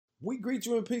We greet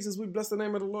you in peace as we bless the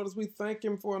name of the Lord, as we thank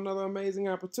Him for another amazing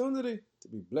opportunity to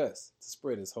be blessed, to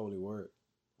spread His holy word.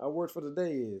 Our word for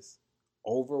today is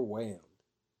overwhelmed.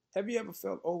 Have you ever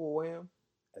felt overwhelmed,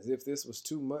 as if this was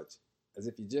too much, as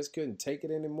if you just couldn't take it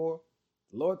anymore?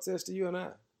 The Lord says to you and I,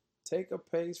 take a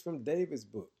page from David's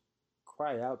book,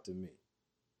 cry out to me.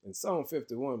 In Psalm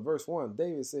 51, verse 1,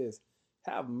 David says,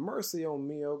 have mercy on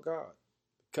me, O God,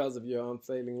 because of your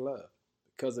unfailing love,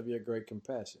 because of your great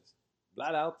compassions.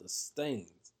 Blot out the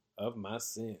stains of my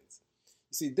sins.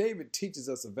 You see, David teaches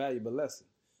us a valuable lesson.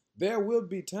 There will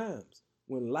be times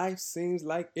when life seems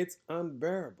like it's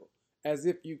unbearable, as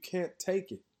if you can't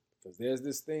take it, because there's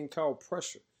this thing called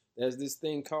pressure, there's this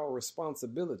thing called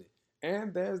responsibility,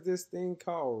 and there's this thing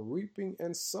called reaping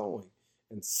and sowing.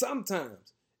 And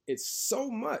sometimes it's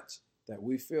so much that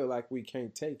we feel like we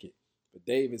can't take it. But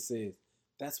David says,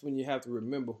 that's when you have to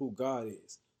remember who God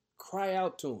is. Cry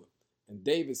out to Him. And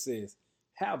David says,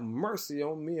 have mercy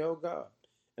on me, O God.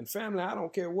 And family, I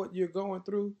don't care what you're going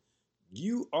through.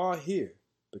 You are here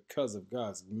because of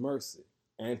God's mercy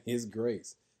and His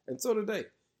grace. And so today,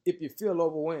 if you feel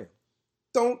overwhelmed,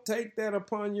 don't take that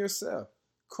upon yourself.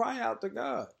 Cry out to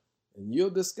God, and you'll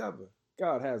discover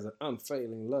God has an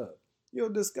unfailing love. You'll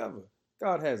discover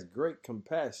God has great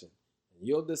compassion, and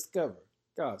you'll discover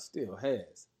God still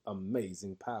has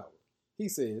amazing power. He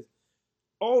says,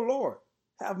 oh Lord,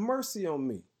 have mercy on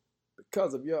me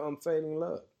because of your unfailing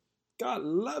love. God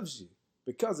loves you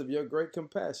because of your great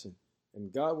compassion,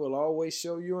 and God will always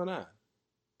show you and I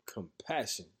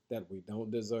compassion that we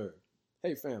don't deserve.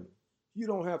 Hey family, you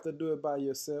don't have to do it by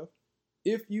yourself.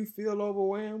 If you feel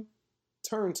overwhelmed,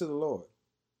 turn to the Lord,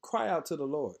 cry out to the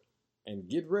Lord, and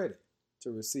get ready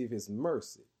to receive His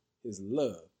mercy, His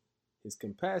love, His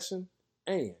compassion,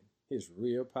 and His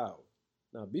real power.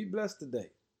 Now be blessed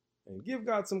today and give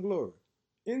God some glory.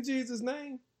 In Jesus'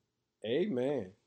 name, amen.